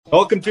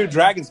Welcome to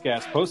Dragon's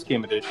Cast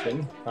post-game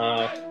edition.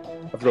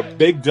 After a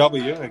big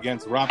W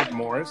against Robert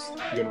Morris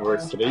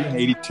University,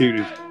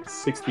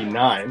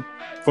 82-69.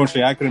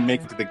 Unfortunately, I couldn't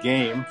make it to the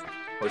game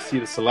or see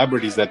the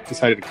celebrities that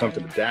decided to come to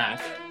the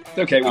DAC. It's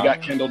okay, we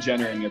got Kendall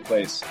Jenner in your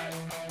place.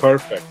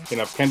 Perfect.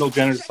 Kendall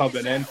Jenner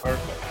subbing in.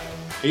 Perfect.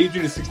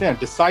 82-69.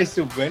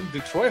 Decisive win.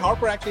 Did Troy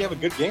Harper actually have a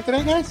good game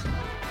today, guys?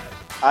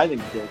 I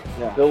think he did.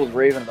 Yeah. Bill was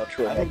raving about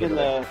Troy. I think in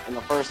the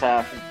first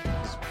half, it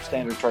was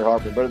standard Troy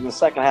Harper, but in the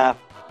second half,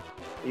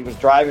 he was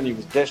driving, he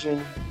was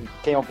dishing, he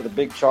came up with a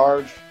big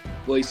charge.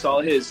 Well, he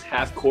saw his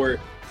half-court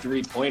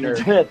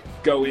three-pointer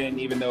go in,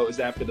 even though it was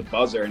after the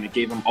buzzer, and it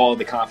gave him all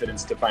the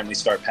confidence to finally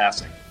start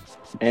passing.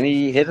 And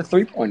he hit a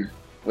three-pointer,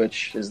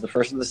 which is the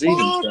first of the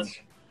season.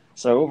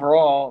 So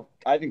overall,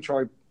 I think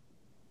Troy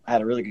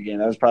had a really good game.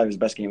 That was probably his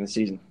best game of the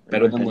season.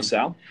 Better than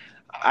LaSalle?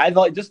 I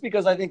thought, just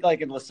because I think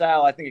in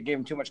LaSalle, I think it gave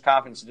him too much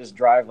confidence to just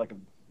drive like a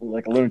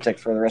lunatic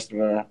for the rest of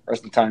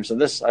the time. So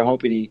this, I'm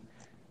hoping he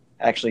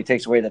actually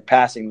takes away that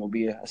passing will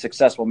be a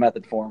successful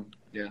method for him.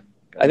 Yeah.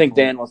 I think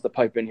Dan wants to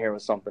pipe in here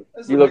with something.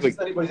 You look like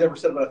anybody's ever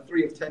said about a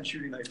 3 of 10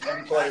 shooting night for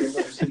any player you've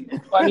ever seen.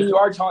 I mean, you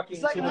are talking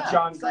to the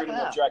John Gruden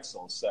of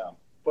Drexel, so.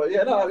 But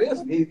yeah, no,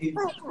 he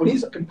when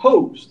he's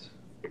composed,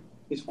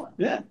 he's fine.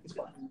 Yeah, he's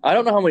fine. I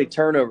don't know how many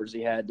turnovers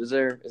he had. Is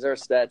there a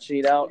stat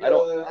sheet out?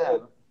 I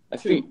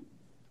think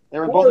they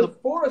were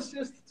both 4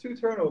 assists, 2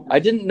 turnovers. I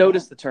didn't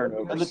notice the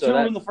turnovers. And the two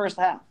in the first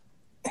half.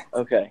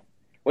 Okay,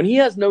 when he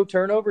has no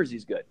turnovers,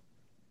 he's good.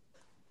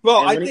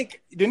 Well, I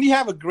think didn't he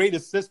have a great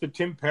assist to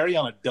Tim Perry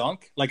on a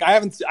dunk?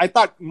 I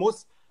thought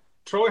most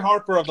Troy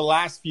Harper of the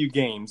last few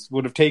games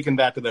would have taken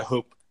that to the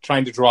hoop,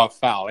 trying to draw a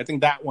foul. I think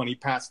that one he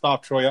passed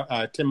off.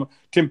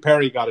 Tim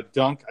Perry got a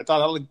dunk. I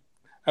thought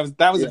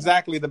that was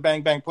exactly the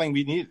bang bang playing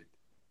we needed.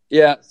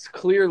 Yeah, it's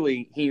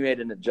clearly he made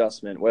an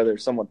adjustment. Whether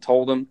someone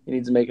told him he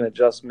needs to make an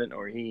adjustment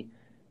or he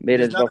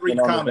made an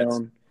adjustment on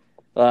his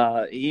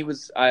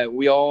own.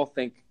 We all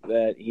think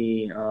that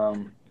he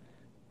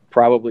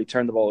probably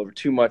turned the ball over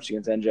too much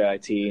against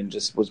NJIT and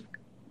just was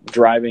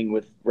driving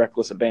with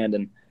reckless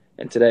abandon.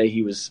 And today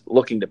he was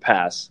looking to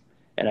pass.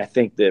 And I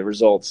think the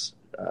results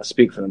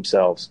speak for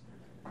themselves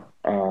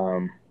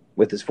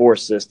with his 4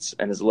 assists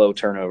and his low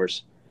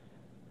turnovers.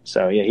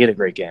 So, yeah, he had a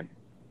great game.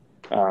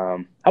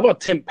 How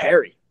about Tim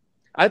Perry?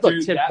 I thought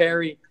Tim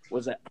Perry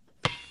was a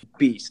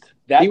beast.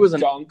 He was a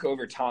dunk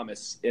over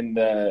Thomas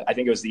I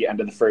think it was the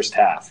end of the first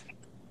half.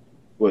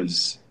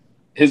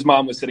 His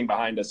mom was sitting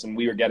behind us, and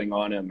we were getting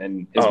on him,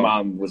 and his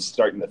mom was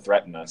starting to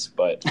threaten us.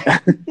 But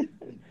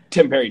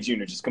Tim Perry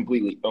Jr. just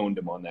completely owned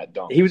him on that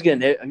dunk. He was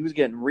getting hit. He was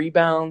getting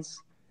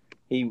rebounds.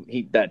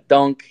 He that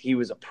dunk. He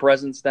was a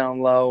presence down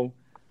low.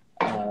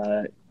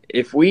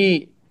 He's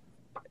a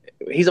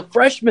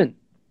freshman.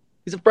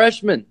 He's a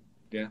freshman.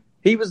 Yeah.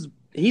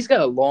 He's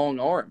got long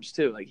arms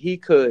too. Like he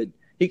could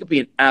be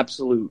an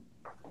absolute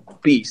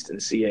beast in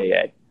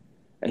CAA,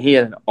 and he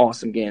had an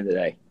awesome game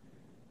today.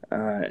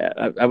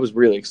 I was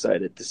really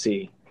excited to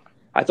see.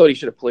 I thought he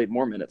should have played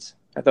more minutes.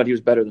 I thought he was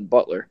better than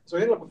Butler. So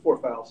he ended up with 4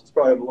 fouls. It's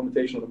probably a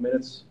limitation of the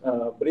minutes.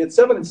 But he had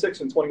 7 and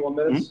 6 in 21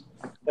 minutes,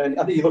 and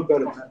I think he looked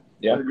better than that.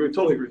 Yeah. I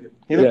totally agree with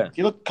you.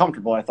 He looked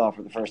comfortable, I thought,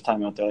 for the first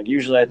time out there. Like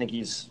usually I think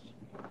he's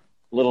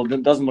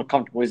doesn't look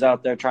comfortable. He's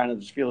out there trying to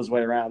just feel his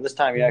way around. This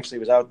time he actually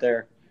was out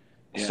there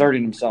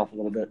asserting himself a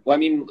little bit. Well, I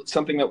mean,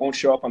 something that won't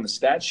show up on the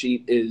stat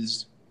sheet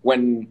is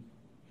when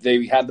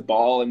they had the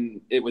ball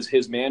and it was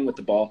his man with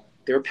the ball,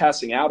 they were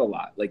passing out a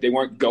lot. Like they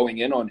weren't going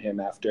in on him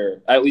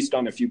after, at least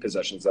on a few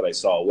possessions that I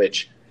saw,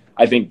 which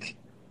I think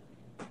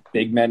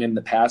big men in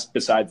the past,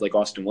 besides like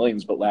Austin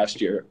Williams, but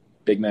last year,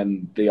 big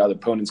men, the other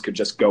opponents could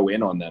just go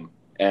in on them.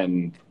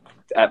 And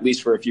at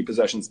least for a few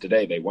possessions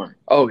today, they weren't.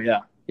 Oh, yeah.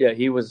 Yeah,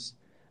 he was.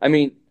 I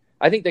mean,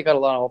 I think they got a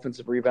lot of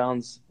offensive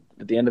rebounds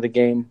at the end of the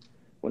game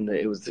when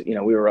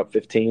we were up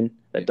 15.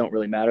 That don't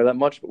really matter that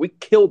much, but we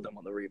killed them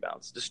on the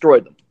rebounds,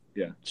 destroyed them.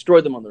 Yeah.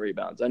 Destroyed them on the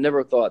rebounds. I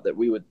never thought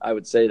that I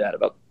would say that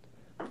about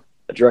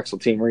a Drexel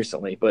team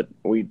recently, but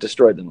we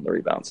destroyed them on the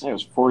rebounds. Yeah, it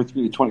was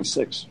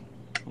 43-26.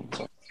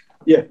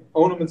 Yeah,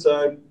 own them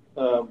inside.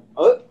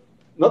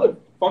 Another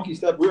funky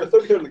step. We were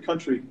 33rd in the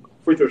country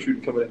free throw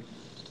shooting coming in.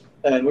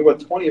 And we went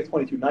 20 of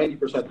 22,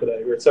 90% today.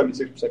 We were at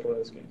 76% coming in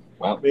this game.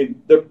 Wow. I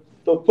mean,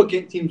 they'll put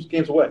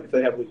games away if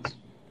they have leads.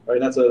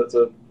 Right? And that's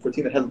for a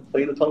team that hasn't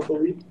played a ton of the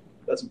league,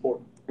 that's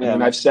important. Yeah.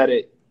 And I've said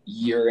it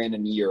year in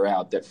and year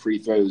out that free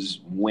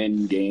throws win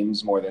and lose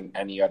games more than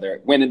any other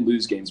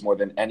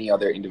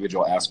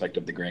individual aspect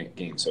of the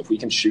game. So if we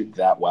can shoot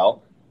that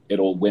well,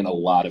 it'll win a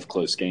lot of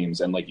close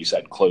games. And like you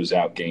said, close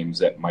out games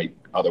that might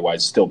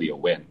otherwise still be a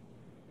win.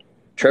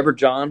 Trevor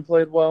John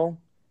played well.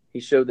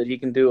 He showed that he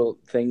can do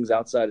things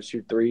outside of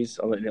shoot threes,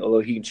 although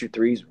he can shoot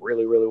threes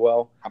really, really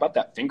well. How about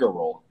that finger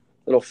roll?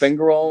 Little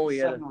finger roll. He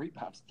 7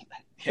 rebounds.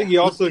 I think he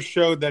also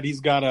showed that he's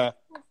got a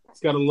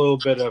little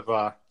bit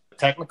of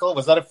technical.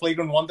 Was that a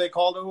flagrant one they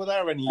called over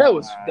there?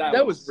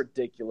 That was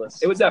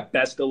ridiculous. It was at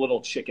best a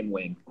little chicken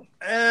wing.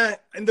 And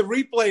the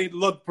replay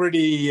looked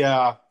pretty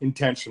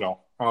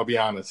intentional. I'll be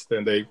honest.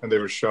 And they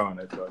were showing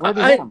it.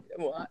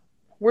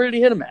 Where did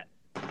he hit him at?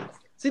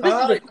 See, this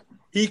is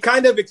He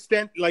kind of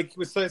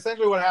so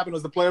essentially what happened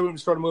was the player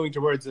started moving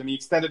towards him. He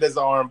extended his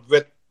arm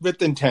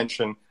with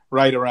intention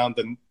right around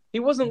He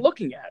wasn't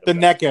looking at the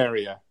neck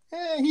area.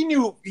 He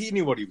knew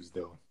what he was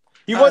doing.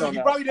 He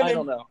probably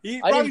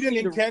didn't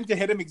intend to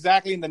hit him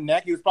exactly in the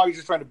neck. He was probably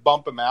just trying to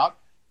bump him out.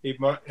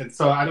 And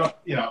so I don't,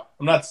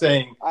 I'm not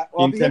saying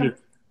he intended.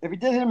 If he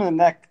did hit him in the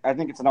neck, I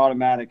think it's an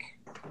automatic.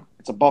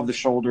 It's above the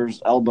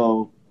shoulders,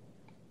 elbow.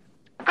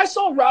 I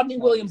saw Rodney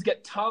Williams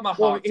get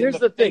tomahawked in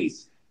the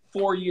face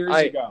 4 years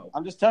ago.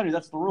 I'm just telling you,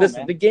 that's the rule. Listen,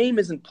 man. the game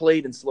isn't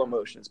played in slow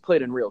motion; it's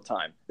played in real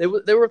time. They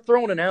were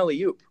throwing an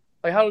alley oop.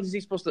 Like, how is he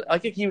supposed to? I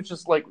think he was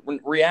just like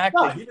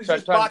reacting. No, he was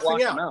just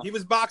boxing out. He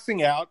was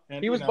boxing out.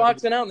 And, he was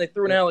boxing out, and they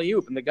threw an alley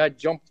oop, and the guy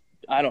jumped.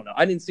 I don't know.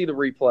 I didn't see the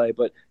replay,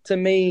 but to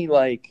me,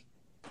 like,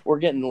 we're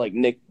getting like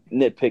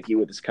nitpicky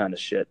with this kind of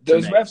shit.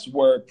 Those refs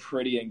were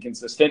pretty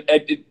inconsistent.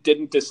 It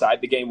didn't decide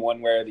the game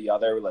one way or the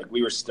other. Like,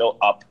 we were still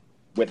up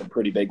with a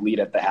pretty big lead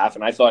at the half,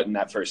 and I thought in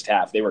that first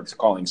half they were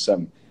calling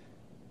some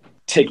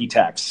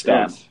ticky-tack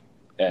stuff.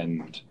 Yeah.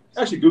 And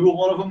actually Google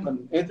one of them,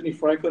 and Anthony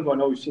Franklin, who I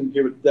know we've seen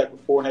here with Deck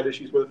before and had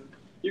issues with.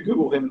 You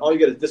Google him, and all you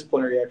get is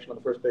disciplinary action on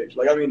the first page.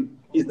 Like, I mean,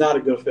 he's not a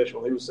good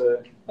official. He was,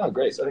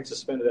 great. I think,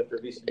 suspended after a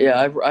VC. Yeah,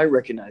 I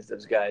recognize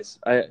those guys.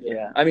 I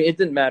mean, it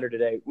didn't matter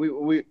today. We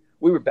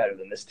were better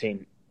than this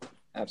team.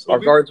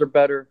 Absolutely. Our guards were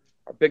better.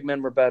 Our big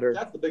men were better.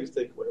 That's the biggest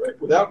takeaway,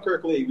 right? Without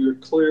Kirk Lee, we were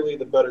clearly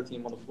the better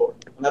team on the floor,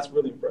 and that's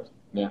really impressive.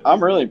 Yeah,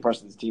 I'm really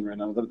impressed with this team right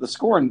now. The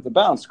scoring, the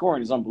balanced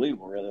scoring is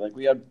unbelievable. Really, like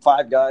we had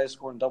 5 guys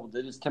scoring double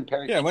digits. Tim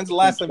Perry. Yeah, when's the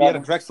last time you had a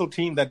Drexel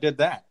team that did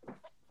that?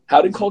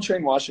 How did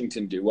Coltrane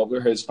Washington do? What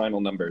were his final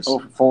numbers?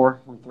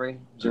 4 from 3,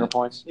 0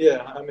 points.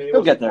 Yeah, I mean,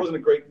 it wasn't a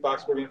great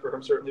box score game for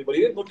him certainly, but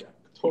he didn't look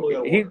totally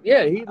out of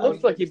order. He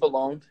looked like he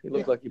belonged. He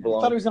looked like he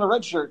belonged. I thought he was in a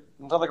red shirt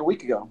until like a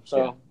week ago.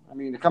 So I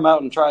mean, to come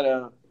out and try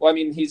to. Well, I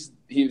mean,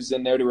 he was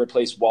in there to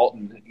replace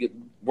Walton.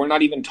 We're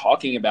not even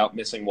talking about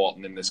missing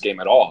Walton in this game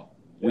at all.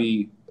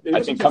 Yeah.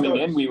 I think coming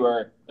in, we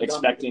were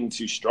expecting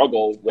to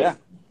struggle with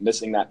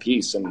missing that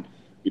piece, and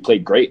we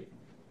played great.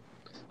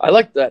 I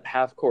like that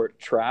half-court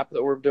trap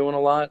that we're doing a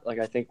lot. Like,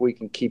 I think we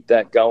can keep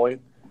that going,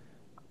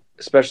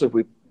 especially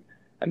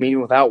if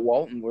without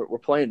Walton, we're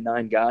playing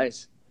 9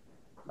 guys.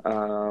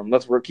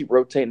 Let's keep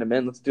rotating them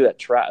in. Let's do that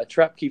trap. A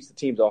trap keeps the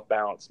teams off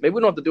balance. Maybe we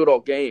don't have to do it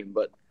all game,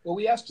 but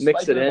we asked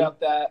mix Spiker it in. about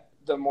that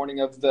the morning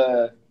of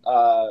the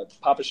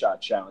Papa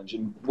Shot challenge,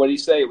 and what did he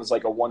say? It was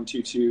like a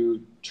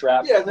 1-2-2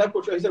 trap. Yeah,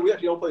 he said we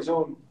actually don't play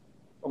zone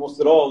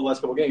almost at all in the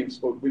last couple of games,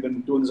 but we've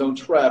been doing the zone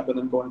trap and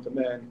then going into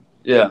man.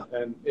 Yeah,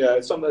 and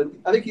it's something that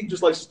I think he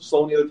just likes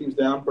slowing the other teams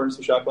down, burns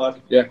the shot clock.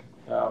 Yeah,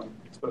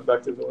 it's been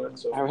effective doing it.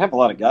 So we have a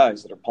lot of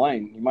guys that are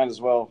playing. You might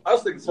as well. I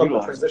was thinking something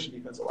about transition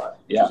defense a lot,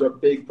 which was a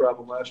big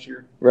problem last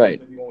year.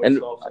 Right,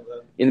 and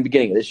in the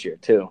beginning of this year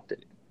too.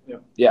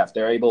 Yeah, if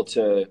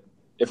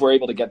we're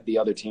able to get the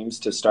other teams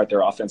to start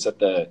their offense at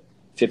the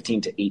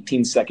 15 to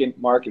 18 second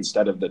mark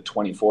instead of the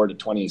 24 to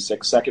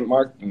 26 second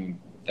mark,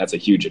 that's a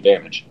huge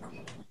advantage.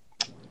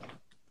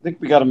 I think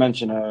we got to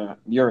mention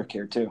Uric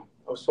here too.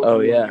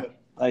 Yeah.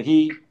 Like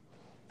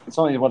it's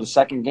only his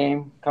second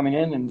game coming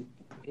in, and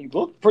he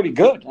looked pretty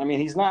good. I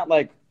mean, he's not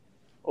like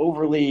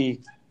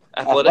overly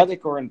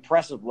athletic or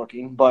impressive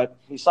looking, but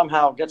he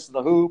somehow gets to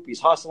the hoop.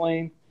 He's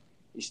hustling.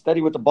 He's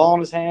steady with the ball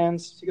in his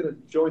hands. Is he going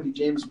to join the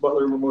James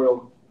Butler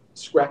Memorial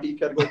scrappy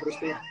category for this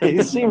team?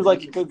 It seems like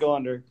he could go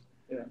under.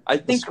 Yeah. I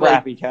think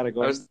scrappy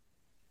category.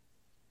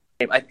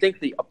 I think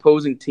the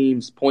opposing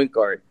team's point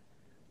guard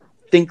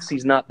thinks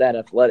he's not that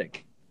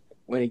athletic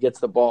when he gets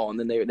the ball, and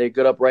then they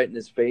get up right in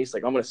his face,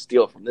 like, I'm going to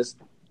steal it from this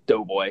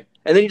doughboy.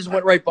 And then he just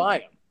went right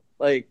by him.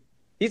 Like,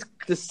 he's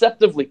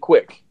deceptively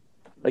quick.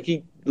 Like,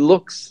 he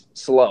looks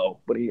slow,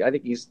 but I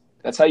think he's...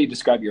 That's how you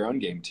describe your own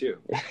game, too.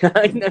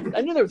 I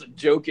knew there was a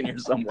joke in here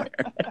somewhere.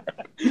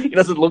 He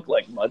doesn't look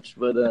like much,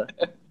 but...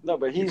 No,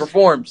 but he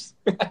performs.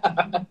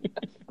 I'm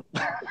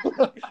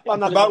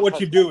not about what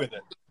you do with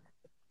it.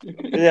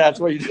 Yeah, that's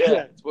what you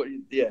do.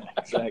 Yeah,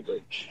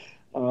 exactly.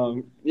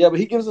 But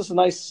he gives us a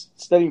nice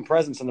steadying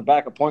presence in the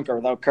backup point guard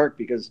without Kirk,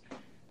 because,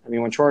 I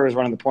mean, when Troy was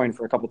running the point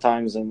for a couple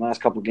times in the last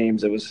couple of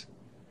games, it was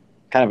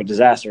kind of a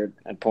disaster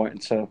at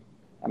point. So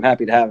I'm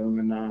happy to have him,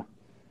 and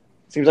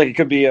seems like he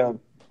could be a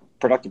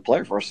productive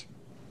player for us.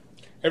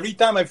 Every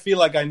time I feel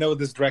like I know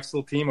this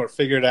Drexel team or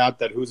figured out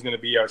that who's going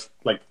to be our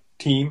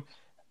team,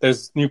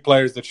 there's new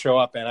players that show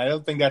up, and I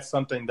don't think that's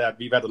something that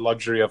we've had the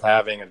luxury of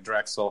having at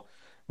Drexel,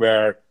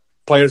 where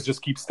players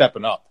just keep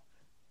stepping up.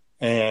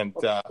 And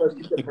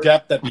the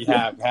depth that we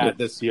have had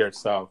this year.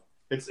 So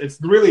it's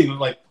really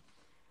like,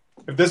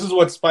 if this is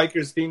what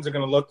Spiker's teams are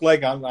going to look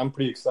like, I'm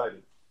pretty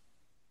excited.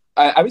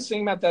 I was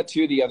thinking about that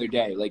too the other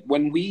day. Like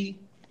when we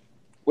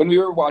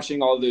were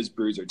watching all of those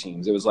Bruiser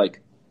teams, it was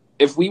like,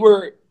 if we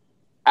were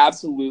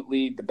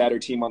absolutely the better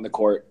team on the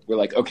court, we're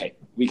like, okay,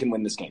 we can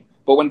win this game.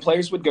 But when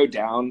players would go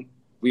down,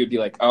 we would be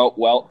like, oh,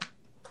 well,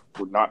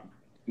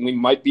 we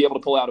might be able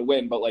to pull out a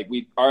win, but like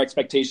our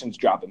expectations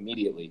drop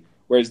immediately.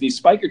 Whereas these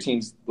Spiker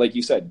teams, like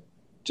you said,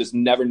 just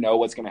never know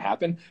what's going to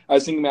happen. I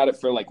was thinking about it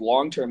for like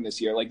long term this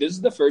year. Like, this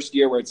is the first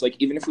year where it's like,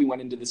 even if we went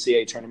into the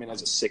CAA tournament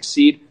as a 6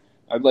 seed,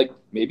 I'm like,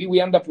 maybe we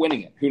end up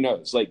winning it. Who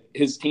knows? Like,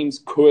 his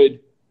teams could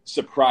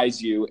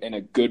surprise you in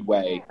a good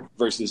way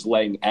versus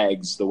laying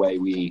eggs the way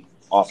we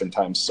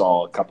oftentimes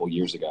saw a couple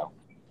years ago.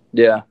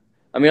 Yeah.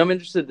 I mean, I'm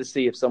interested to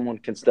see if someone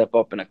can step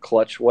up in a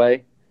clutch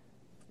way.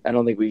 I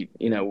don't think we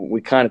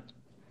kind of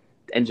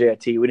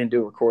NJIT. We didn't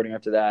do a recording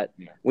after that.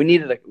 Yeah. We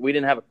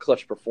didn't have a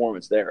clutch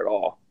performance there at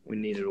all. We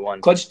needed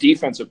one clutch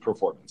defensive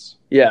performance.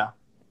 Yeah,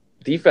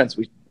 defense.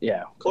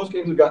 Close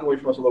games have gotten away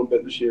from us a little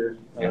bit this year,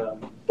 Yeah.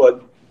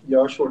 but you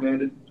are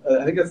shorthanded.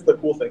 I think that's the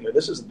cool thing here.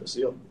 This isn't the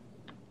ceiling.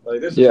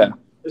 Like this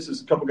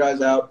is a couple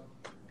guys out.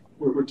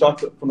 We're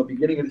talking from the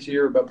beginning of this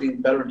year about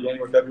being better in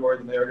January, February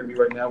than they are going to be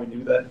right now. We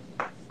knew that.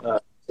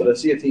 So to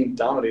see a team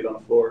dominate on the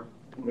floor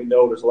when we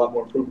know there's a lot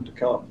more improvement to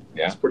come,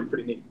 it's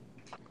pretty neat.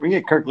 We can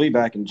get Kirk Lee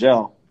back in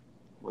gel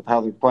with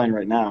how they're playing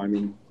right now. I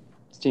mean,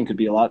 this team could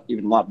be a lot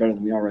better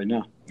than we are right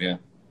now. Yeah.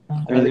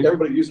 I think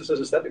everybody uses this as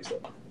a stepping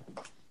stone.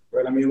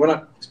 Right? I mean, we're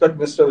not expecting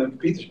necessarily to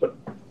compete, but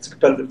it's a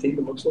competitive team,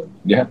 it looks like.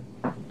 Yeah.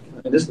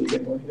 In this league,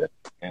 anyway.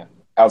 Yeah.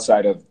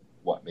 Outside of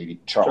what, maybe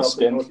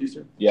Charleston?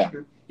 Northeastern. Yeah.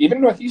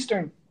 Even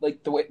Northeastern,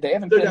 like the way they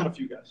haven't They're been. down a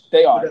few guys.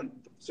 They are. They're down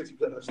 60% of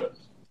their stats.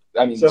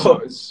 I mean,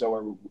 so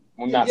are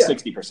we not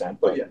 60%,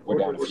 but we're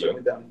down a few.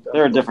 Certainly down.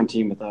 They're a different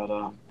team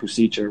without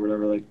Pusic or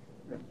whatever. Like,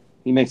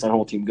 he makes that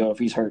whole team go if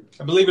he's hurt.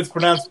 I believe it's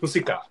pronounced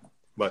Pusica,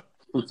 but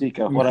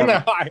Pusica, whatever.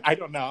 No, I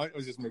don't know. It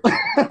was just making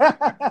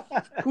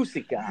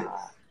Pusica.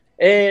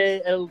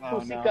 El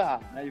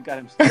Pusica. Now you've got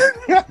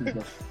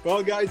him.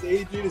 Well, guys,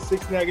 83 to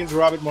 69 against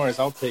Robert Morris.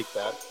 I'll take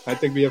that. I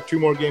think we have 2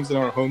 more games in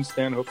our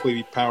homestand. Hopefully,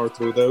 we power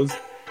through those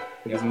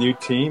with his new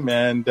team.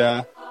 And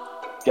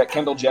get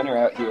Kendall Jenner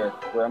out here.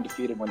 We're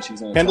undefeated when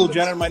she's in. Kendall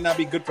Jenner might not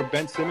be good for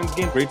Ben Simmons'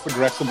 game. Great for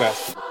Drexel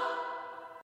basketball.